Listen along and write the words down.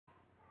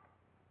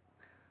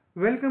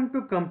Welcome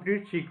to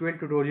Complete SQL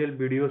tutorial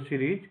video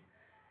series.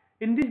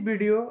 In this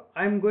video,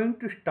 I am going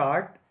to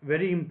start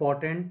very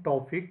important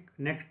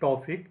next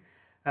topic,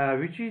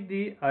 which is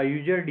the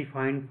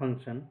user-defined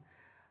function.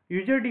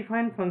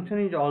 User-defined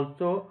function is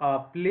also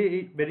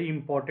play a very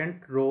important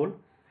role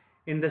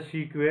in the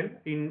SQL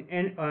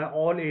in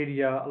all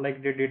area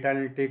like the data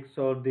analytics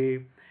or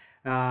the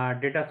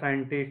data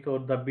scientist or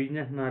the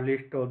business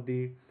analyst or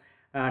the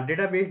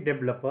database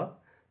developer.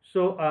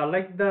 So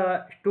like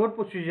the store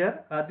procedure,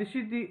 this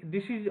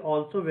is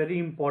also very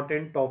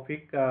important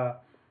topic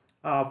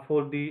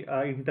for the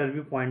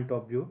interview point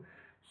of view.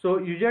 So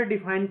user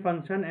defined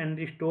function and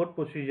the store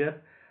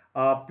procedure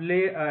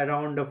play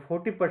around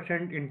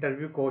 40%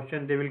 interview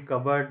question. They will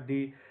cover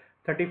the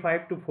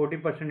 35 to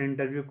 40%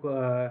 interview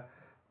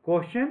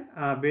question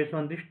based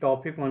on this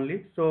topic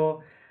only.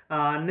 So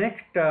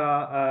next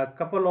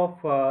couple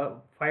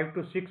of 5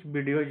 to 6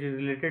 videos is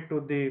related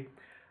to the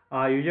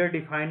user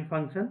defined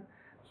function.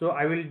 So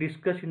I will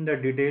discuss in the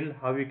detail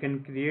how you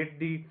can create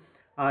the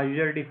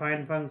user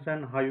defined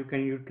function, how you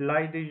can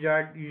utilize the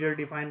user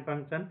defined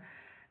function,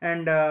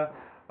 and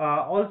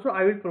also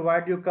I will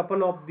provide you a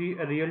couple of the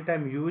real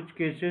time use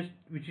cases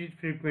which is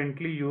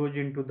frequently used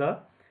into the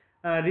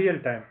real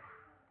time.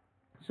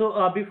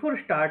 So before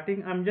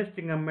starting, I'm just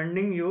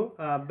recommending you,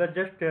 but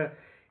just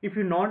if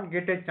you not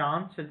get a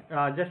chance,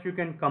 just you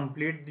can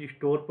complete the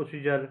store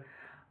procedure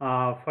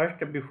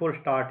first before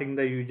starting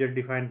the user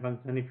defined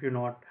function. If you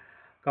not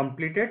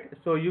completed,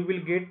 so you will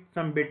get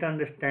some better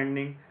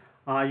understanding.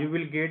 You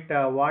will get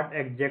what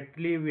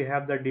exactly we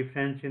have the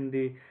difference in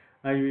the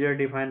user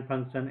defined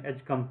function as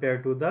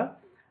compared to the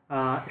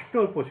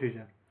store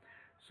procedure.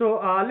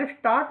 So let's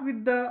start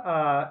with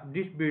the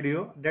this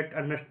video that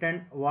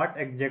understand what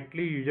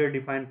exactly user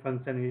defined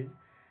function is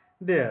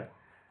there.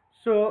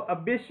 So a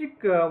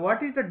basic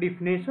what is the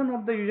definition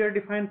of the user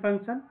defined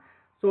function?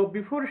 So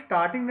before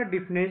starting the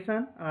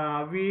definition,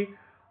 we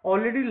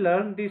already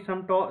learned the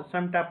some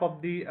type of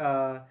the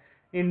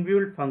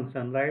inbuilt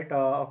function, right?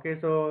 Okay,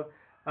 so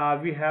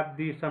we have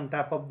the some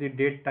type of the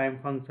date time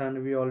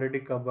function we already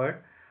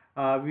covered.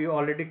 We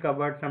already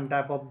covered some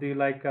type of the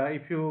like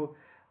if you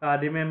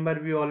remember,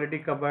 we already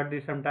covered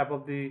the some type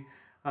of the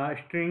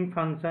string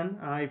function.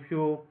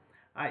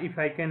 If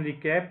I can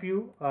recap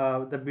you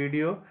the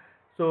video.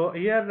 So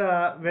here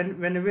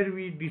whenever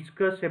we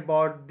discuss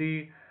about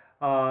the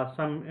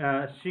some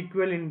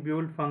SQL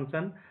inbuilt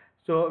function,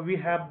 so we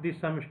have the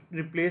some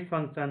replace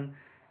function,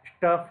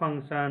 stuff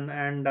function,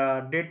 and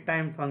date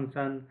time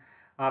function,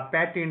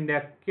 pat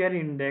index, care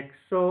index.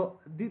 So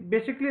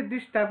basically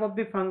this type of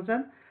the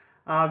function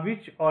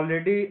which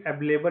already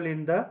available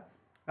in the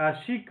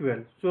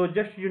SQL. So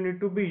just you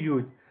need to be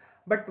used.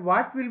 But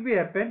what will be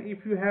happen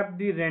if you have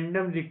the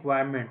random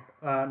requirement?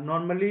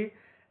 Normally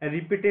a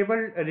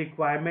repeatable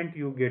requirement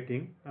you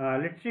getting.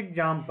 Let's see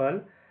example.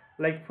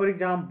 Like for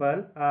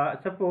example,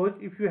 suppose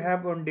if you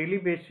have on daily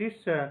basis,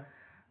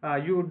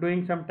 you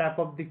doing some type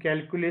of the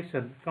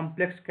calculation,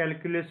 complex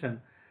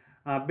calculation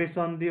based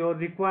on the your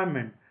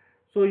requirement.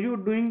 So you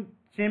doing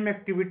same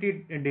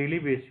activity on daily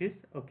basis.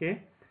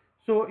 Okay,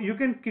 so you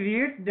can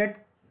create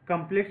that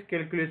complex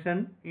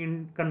calculation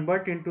in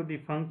convert into the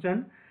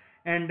function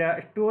and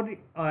store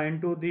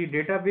into the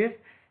database,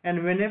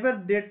 and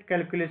whenever that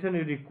calculation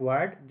is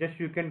required, just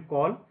you can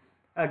call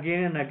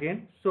again and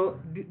again. So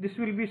this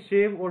will be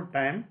save all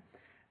time.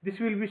 This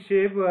will be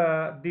save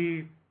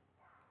the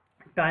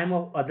time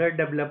of other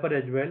developer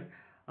as well.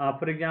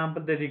 For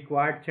example, they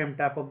required same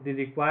type of the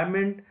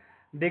requirement,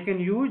 they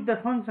can use the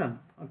function.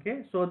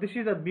 Okay, so this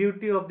is the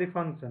beauty of the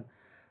function.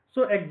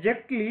 So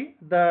exactly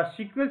the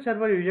SQL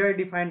Server user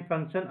defined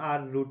function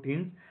are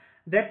routines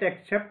that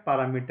accept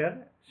parameter.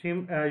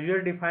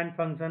 User defined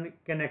function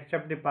can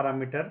accept the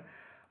parameter,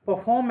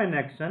 perform an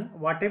action,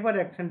 whatever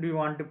action do you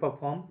want to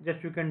perform,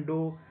 just you can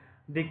do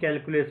the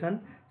calculation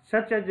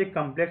such as a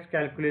complex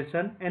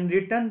calculation and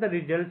return the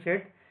result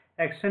set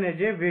action as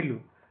a value.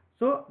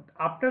 So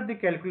after the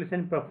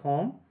calculation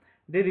perform,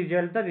 they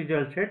result the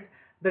result set.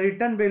 The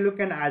return value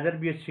can either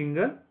be a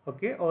single,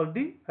 okay, or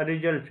the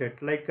result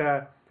set like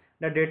the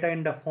data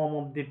in the form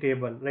of the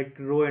table like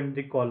row and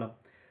the column.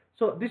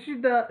 So this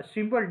is the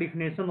simple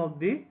definition of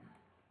the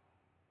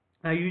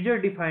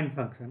user defined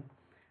function.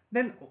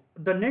 Then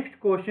the next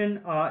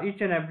question,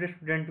 each and every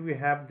student we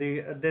have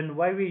the then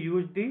why we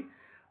use the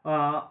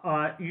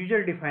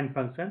user defined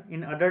function.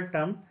 In other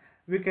terms,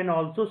 we can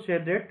also say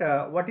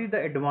that what is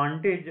the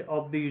advantage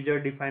of the user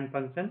defined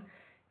function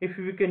if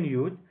we can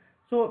use.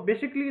 So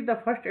basically the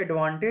first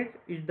advantage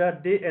is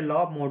that they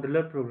allow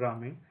modular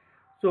programming.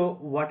 So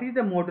what is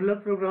the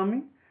modular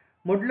programming?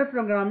 Modular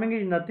programming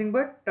is nothing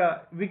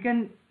but we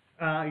can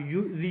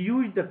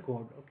reuse the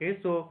code. Okay,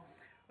 so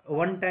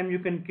one time you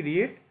can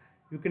create,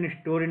 you can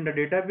store in the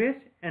database,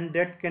 and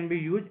that can be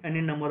used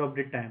any number of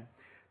the time.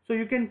 So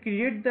you can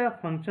create the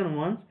function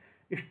once,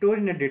 store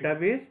in a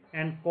database,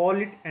 and call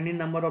it any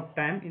number of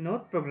time in your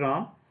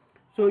program.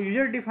 So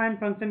user defined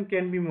function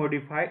can be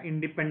modified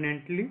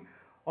independently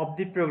of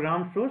the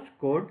program source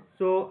code.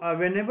 So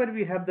whenever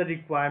we have the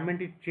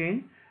requirement is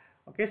changed,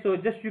 Okay, so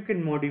just you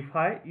can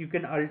modify, you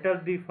can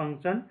alter the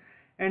function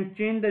and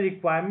change the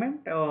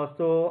requirement.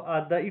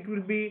 It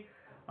will be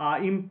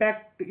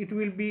it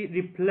will be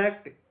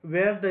reflect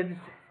where the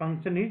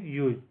function is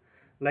used,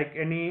 like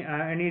any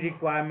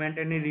requirement,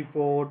 any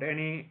report,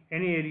 any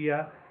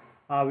area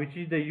which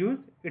is the use,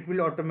 it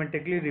will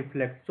automatically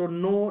reflect. So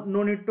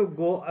no need to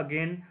go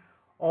again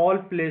all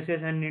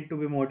places and need to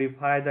be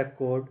modify the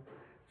code.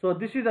 So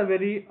this is a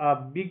very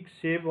big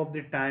save of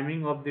the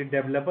timing of the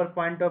developer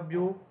point of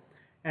view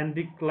and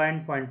the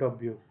client point of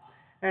view.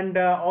 And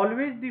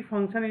always the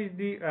function is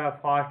the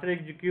faster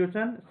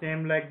execution,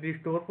 same like the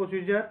store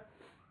procedure.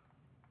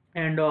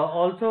 And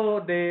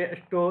also they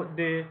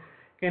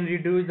can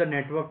reduce the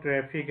network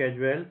traffic as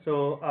well.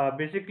 So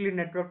basically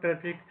network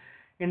traffic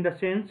in the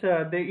sense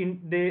they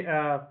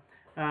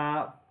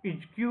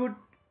execute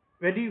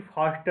very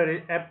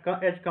faster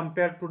as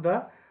compared to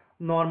the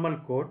normal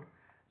code.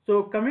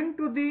 So coming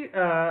to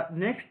the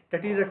next,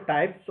 that is the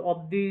types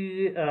of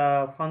the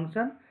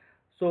function.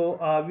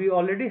 So we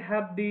already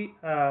have the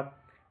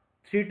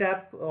three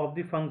types of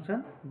the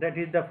function. That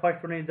is, the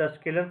first one is the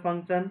scalar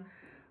function,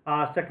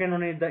 second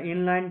one is the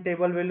inline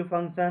table value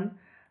function,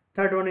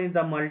 third one is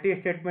the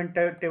multi-statement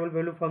table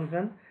value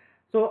function.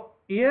 So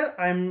here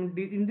in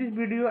this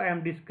video I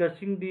am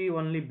discussing the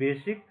only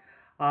basic,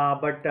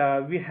 but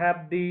we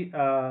have the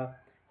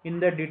in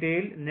the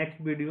detail next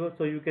video.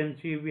 So you can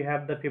see we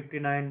have the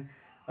 59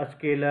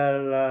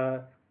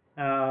 scalar,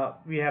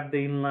 we have the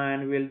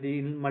inline, will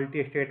the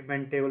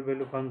multi-statement table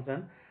value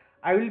function.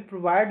 I will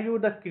provide you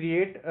the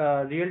create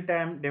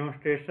real-time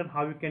demonstration,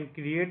 how you can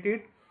create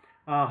it,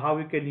 how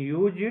we can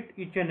use it,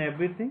 each and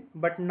everything.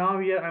 But now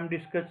here I am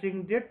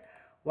discussing that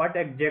what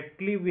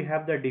exactly we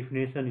have the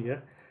definition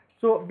here.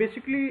 So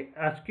basically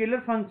a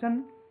scalar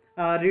function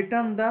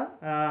return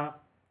the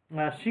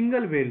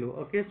single value.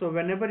 Okay, so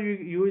whenever you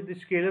use the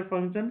scalar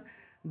function,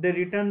 they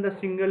return the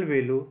single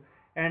value.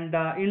 And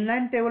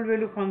inline table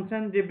value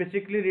function, they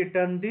basically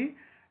return the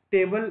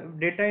table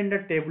data in the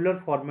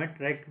tabular format,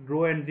 like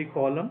row and the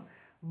column.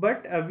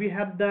 But we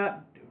have the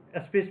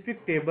a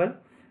specific table,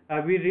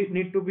 we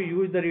need to be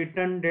use the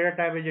return data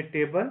type as a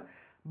table.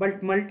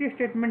 But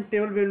multi-statement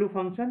table value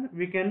function,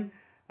 we can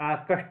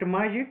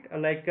customize it,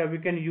 like we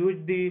can use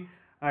the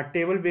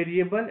table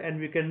variable, and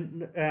we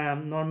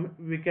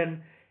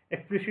can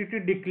explicitly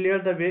declare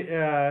the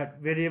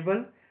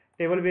variable,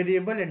 table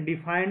variable, and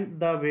define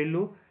the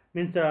value.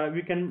 Means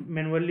we can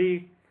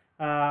manually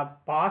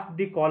pass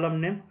the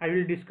column name. I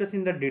will discuss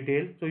in the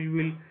detail, so you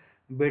will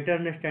better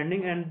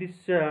understanding. And this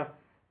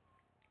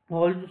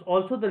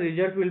also the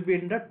result will be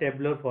in the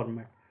tabular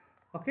format.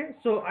 Okay,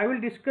 so I will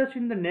discuss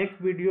in the next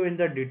video in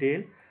the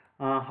detail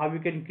how we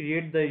can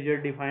create the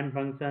user-defined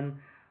function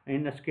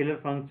in a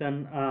scalar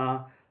function,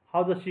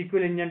 how the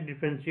SQL engine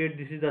differentiate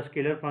this is the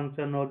scalar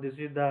function or this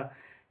is the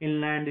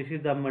inline, this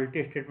is the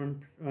multi-statement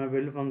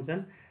value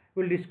function.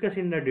 We'll discuss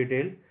in the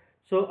detail.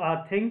 So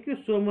thank you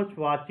so much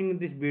watching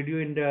this video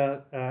in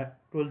the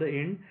till the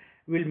end.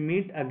 We'll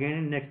meet again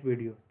in next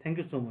video. Thank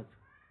you so much.